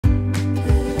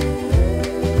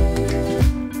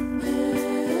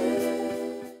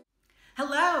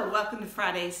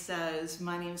Friday Sews.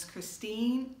 My name is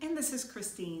Christine, and this is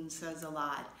Christine Sews a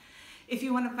Lot. If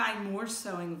you want to find more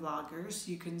sewing vloggers,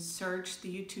 you can search the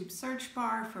YouTube search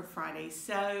bar for Friday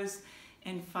Sews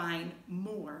and find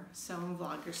more sewing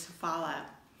vloggers to follow.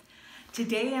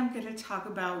 Today I'm going to talk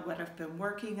about what I've been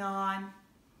working on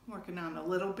a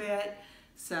little bit,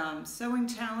 some sewing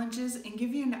challenges, and give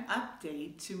you an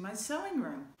update to my sewing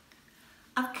room.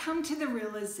 I've come to the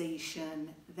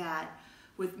realization that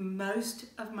with most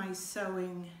of my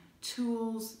sewing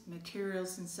tools,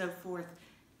 materials, and so forth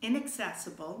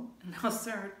inaccessible, and I'll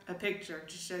insert a picture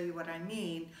to show you what I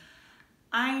mean,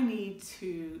 I need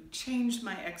to change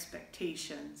my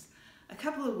expectations. A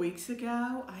couple of weeks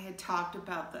ago, I had talked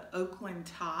about the Oaklyn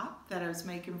top that I was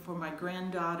making for my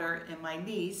granddaughter and my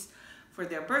niece for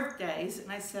their birthdays,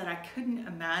 and I said I couldn't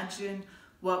imagine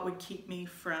what would keep me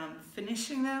from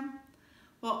finishing them.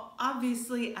 Well,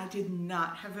 obviously, I did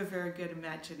not have a very good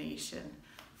imagination.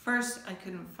 First, I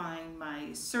couldn't find my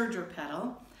serger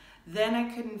pedal. Then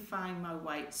I couldn't find my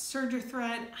white serger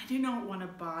thread. I do not want to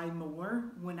buy more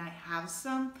when I have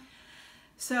some.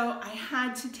 So I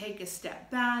had to take a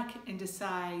step back and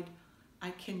decide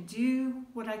I can do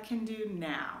what I can do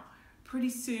now. Pretty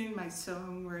soon my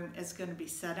sewing room is going to be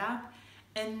set up,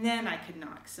 and then I can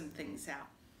knock some things out.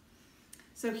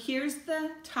 So here's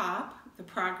the top, the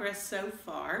progress so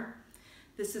far.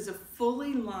 This is a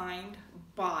fully lined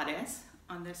bodice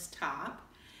on this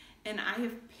top, and I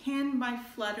have pinned my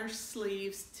flutter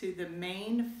sleeves to the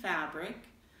main fabric.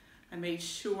 I made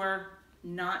sure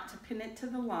not to pin it to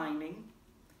the lining.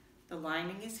 The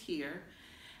lining is here.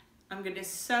 I'm going to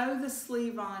sew the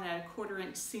sleeve on at a 1/4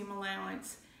 inch seam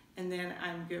allowance, and then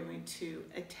I'm going to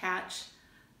attach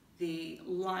the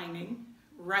lining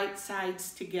right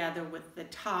sides together with the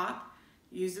top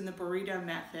using the burrito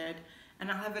method,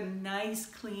 and I'll have a nice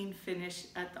clean finish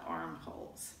at the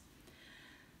armholes.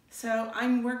 So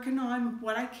I'm working on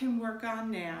what I can work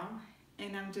on now,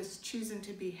 and I'm just choosing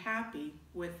to be happy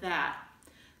with that.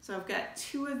 So I've got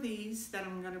 2 of these that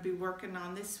I'm going to be working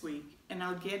on this week, and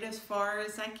I'll get as far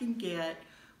as I can get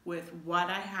with what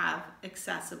I have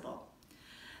accessible.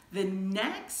 The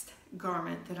next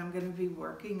garment that I'm going to be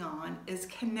working on is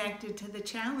connected to the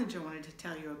challenge I wanted to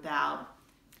tell you about.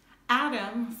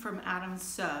 Adam from Adam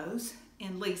Sews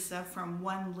and Lisa from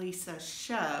One Lisa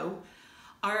Show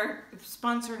are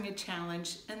sponsoring a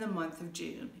challenge in the month of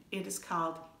June. It is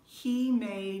called He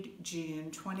Made June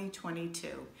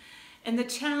 2022. And the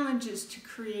challenge is to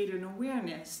create an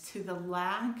awareness to the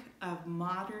lack of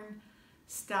modern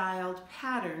styled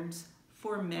patterns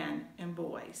for men and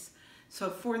boys. So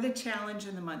for the challenge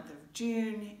in the month of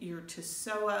June, you're to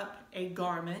sew up a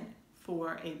garment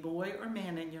for a boy or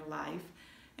man in your life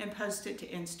and post it to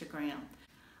Instagram.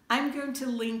 I'm going to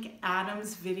link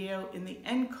Adam's video in the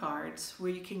end cards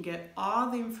where you can get all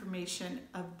the information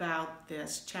about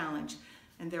this challenge,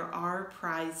 and there are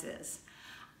prizes.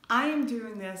 I am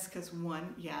doing this because,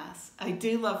 one, yes, I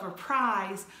do love a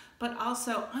prize, but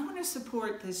also I want to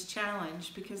support this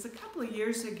challenge because a couple of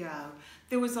years ago,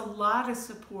 there was a lot of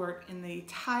support in the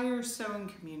entire sewing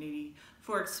community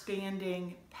for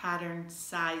expanding pattern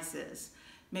sizes,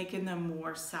 making them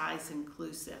more size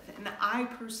inclusive. And I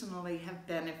personally have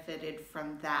benefited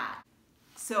from that.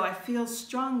 So I feel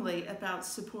strongly about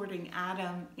supporting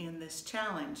Adam in this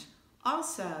challenge.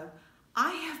 Also,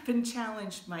 I have been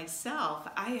challenged myself.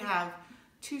 I have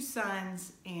 2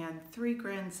 sons and 3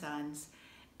 grandsons,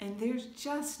 and there's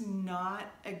just not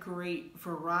a great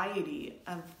variety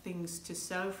of things to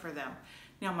sew for them.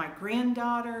 Now my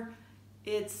granddaughter,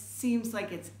 it seems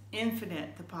like it's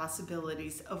infinite, the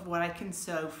possibilities of what I can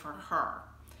sew for her.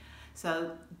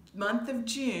 So month of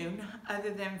June,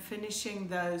 other than finishing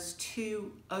those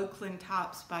 2 Oaklyn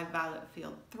tops by Violette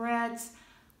Field Threads,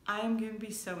 I am going to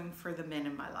be sewing for the men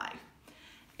in my life.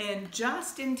 And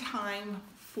just in time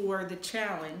for the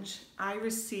challenge, I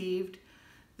received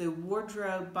the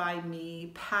Wardrobe by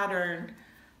Me patterned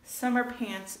summer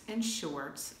pants and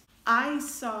shorts. I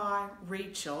saw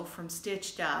Rachel from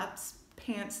Stitched Up's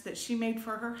pants that she made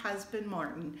for her husband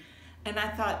Martin, and I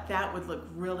thought that would look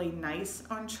really nice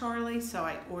on Charlie, so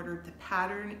I ordered the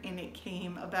pattern and it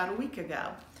came about a week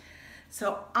ago.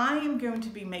 So I am going to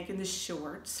be making the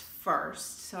shorts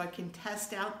first so I can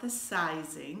test out the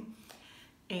sizing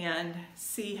and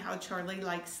see how Charlie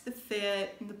likes the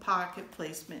fit and the pocket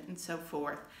placement and so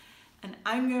forth. And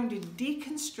I'm going to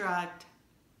deconstruct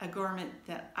a garment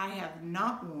that I have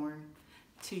not worn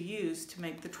to use to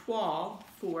make the toile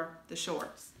for the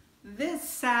shorts. This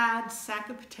sad sack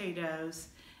of potatoes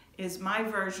is my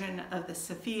version of the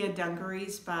Sophia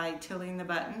dungarees by Tilly and the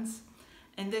Buttons,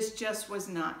 and this just was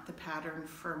not the pattern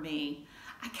for me.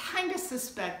 I kind of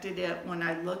suspected it when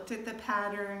I looked at the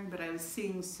pattern, but I was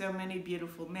seeing so many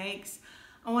beautiful makes.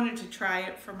 I wanted to try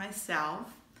it for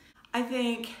myself. I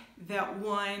think that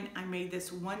one, I made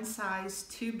this one size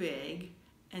too big,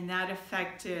 and that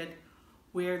affected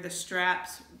where the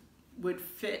straps would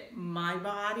fit my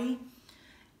body.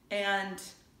 And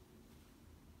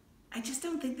I just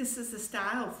don't think this is the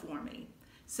style for me.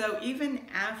 So even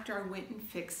after I went and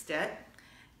fixed it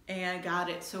and got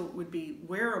it so it would be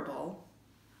wearable,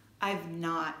 I've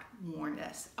not worn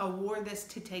this. I wore this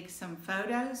to take some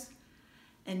photos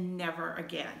and never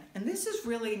again. And this is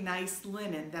really nice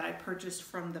linen that I purchased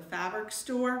from the fabric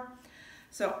store.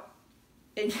 So,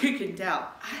 and you can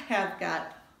tell, I have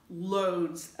got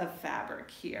loads of fabric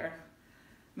here.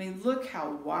 I mean, look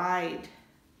how wide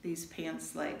these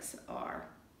pants legs are.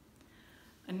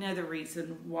 Another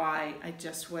reason why I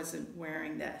just wasn't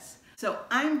wearing this. So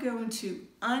I'm going to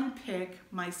unpick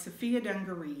my Sophia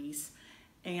dungarees,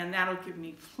 and that'll give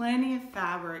me plenty of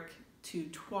fabric to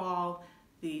twaddle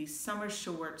the summer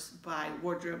shorts by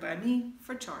Wardrobe by Me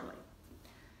for Charlie.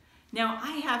 Now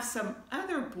I have some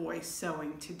other boy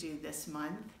sewing to do this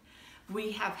month.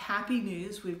 We have happy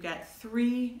news. We've got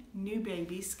 3 new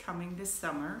babies coming this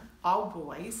summer, all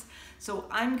boys. So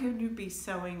I'm going to be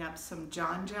sewing up some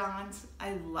John Johns.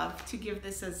 I love to give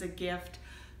this as a gift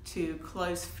to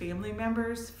close family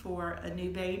members for a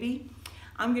new baby.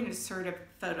 I'm going to insert a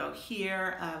photo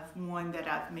here of one that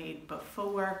I've made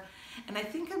before. And I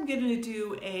think I'm going to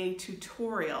do a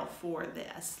tutorial for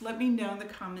this. Let me know in the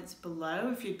comments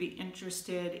below if you'd be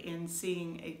interested in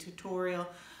seeing a tutorial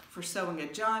for sewing a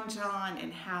John John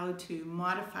and how to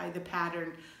modify the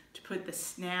pattern to put the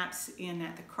snaps in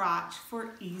at the crotch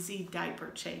for easy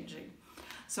diaper changing.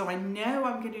 So I know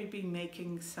I'm going to be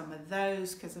making some of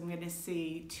those because I'm going to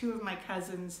see 2 of my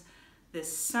cousins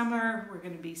this summer. We're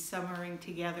going to be summering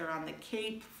together on the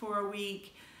Cape for a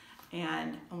week,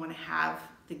 and I want to have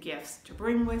the gifts to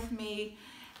bring with me,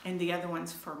 and the other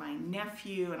one's for my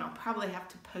nephew, and I'll probably have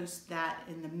to post that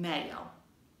in the mail.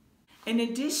 In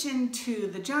addition to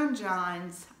the John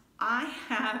Johns, I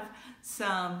have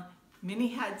some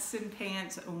mini Hudson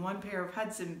pants and 1 pair of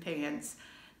Hudson pants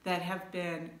that have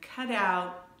been cut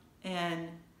out, and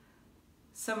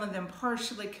some of them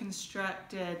partially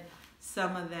constructed,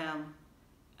 some of them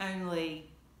only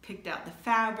picked out the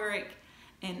fabric,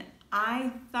 and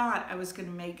I thought I was going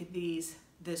to make these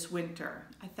this winter.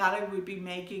 I thought I would be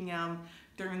making them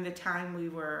during the time we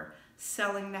were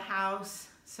selling the house.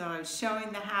 So I was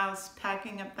showing the house,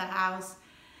 packing up the house.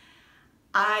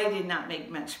 I did not make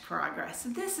much progress.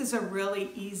 This is a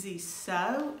really easy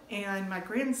sew, and my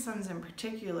grandsons in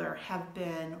particular have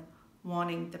been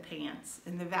wanting the pants,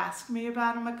 and they've asked me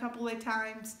about them a couple of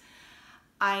times.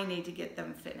 I need to get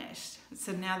them finished.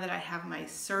 So now that I have my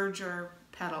serger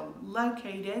pedal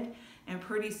located, and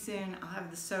pretty soon I'll have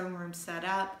the sewing room set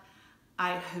up,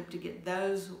 I hope to get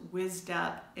those whizzed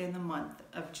up in the month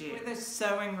of June. With a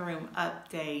sewing room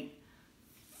update,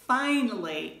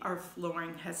 finally our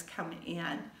flooring has come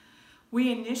in.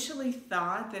 We initially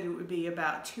thought that it would be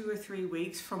about 2 or 3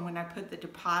 weeks from when I put the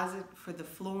deposit for the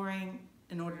flooring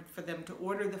in order for them to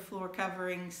order the floor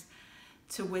coverings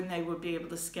to when they would be able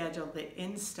to schedule the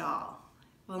install.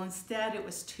 Well, instead it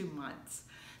was 2 months.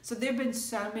 So there have been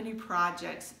so many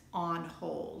projects on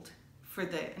hold for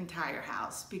the entire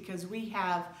house because we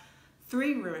have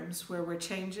 3 rooms where we're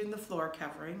changing the floor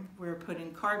covering. We're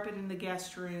putting carpet in the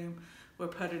guest room, we're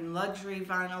putting luxury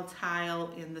vinyl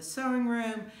tile in the sewing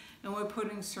room, and we're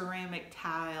putting ceramic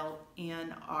tile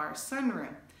in our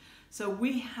sunroom. So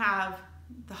we have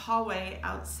the hallway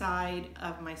outside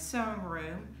of my sewing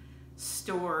room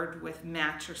stored with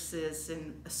mattresses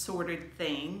and assorted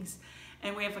things.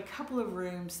 And we have a couple of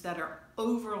rooms that are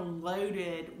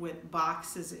overloaded with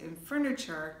boxes and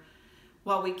furniture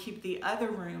while we keep the other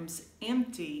rooms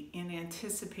empty in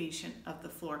anticipation of the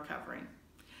floor covering.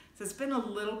 So it's been a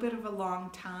little bit of a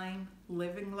long time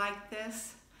living like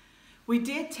this. We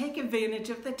did take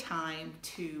advantage of the time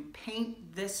to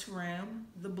paint this room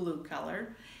the blue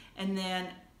color, and then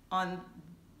on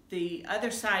the other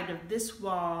side of this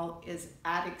wall is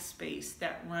attic space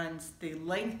that runs the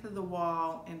length of the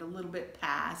wall and a little bit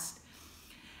past.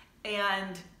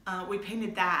 And we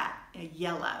painted that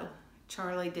yellow.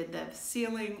 Charlie did the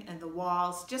ceiling and the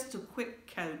walls, just a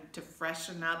quick coat to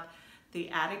freshen up the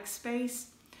attic space.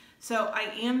 So I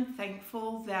am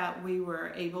thankful that we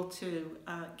were able to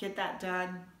get that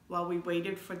done while we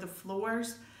waited for the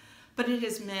floors. But it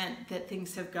has meant that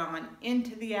things have gone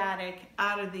into the attic,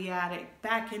 out of the attic,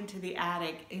 back into the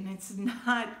attic, and it's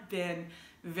not been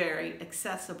very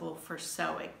accessible for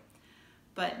sewing.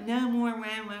 But no more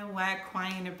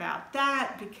crying about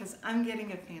that because I'm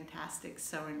getting a fantastic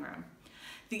sewing room.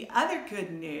 The other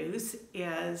good news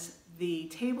is the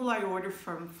table I ordered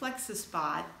from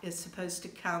FlexiSpot is supposed to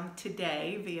come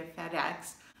today via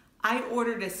FedEx. I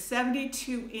ordered a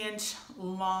 72-inch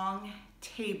long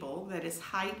table that is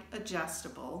height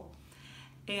adjustable,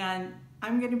 and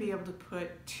I'm going to be able to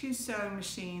put 2 sewing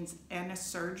machines and a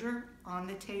serger on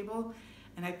the table,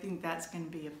 and I think that's going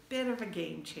to be a bit of a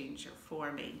game changer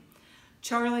for me.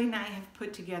 Charlie and I have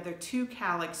put together 2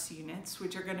 calyx units,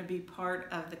 which are going to be part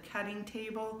of the cutting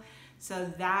table,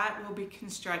 so that will be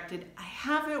constructed. I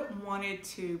haven't wanted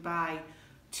to buy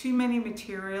too many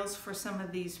materials for some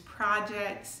of these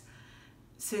projects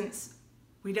since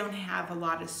we don't have a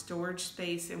lot of storage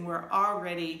space and we're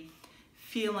already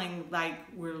feeling like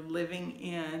we're living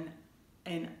in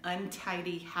an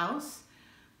untidy house.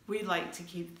 We like to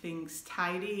keep things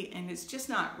tidy, and it's just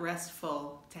not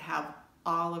restful to have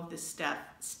all of the stuff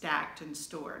stacked and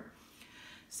stored.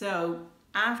 So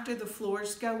after the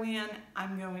floors go in,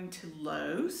 I'm going to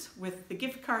Lowe's with the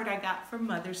gift card I got for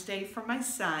Mother's Day for my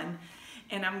son,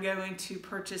 and I'm going to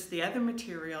purchase the other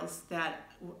materials that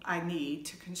I need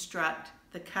to construct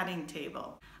the cutting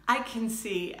table. I can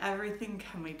see everything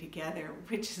coming together,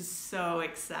 which is so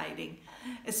exciting,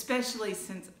 especially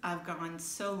since I've gone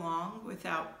so long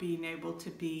without being able to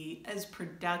be as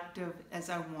productive as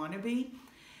I want to be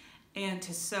and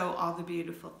to sew all the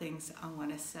beautiful things I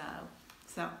want to sew.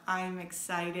 So I'm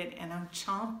excited and I'm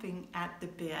chomping at the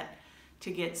bit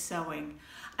to get sewing.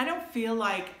 I don't feel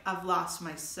like I've lost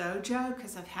my sojo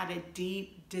because I've had a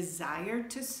deep desire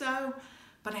to sew,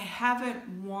 but I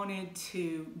haven't wanted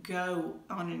to go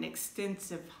on an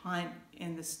extensive hunt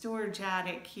in the storage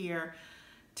attic here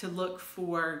to look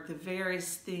for the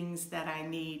various things that I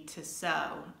need to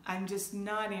sew. I'm just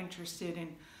not interested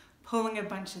in pulling a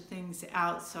bunch of things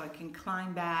out so I can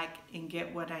climb back and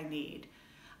get what I need.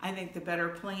 I think the better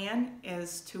plan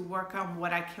is to work on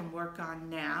what I can work on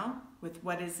now with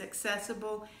what is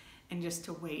accessible and just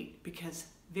to wait, because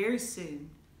very soon,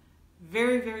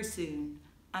 very soon,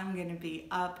 I'm going to be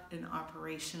up and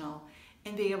operational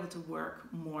and be able to work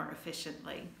more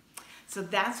efficiently. So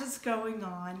that's what's going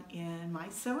on in my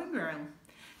sewing room.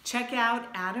 Check out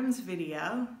Adam's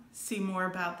video, see more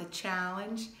about the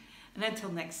challenge, and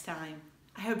until next time,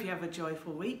 I hope you have a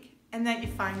joyful week and that you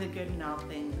find the good in all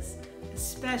things,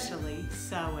 especially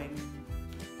sewing.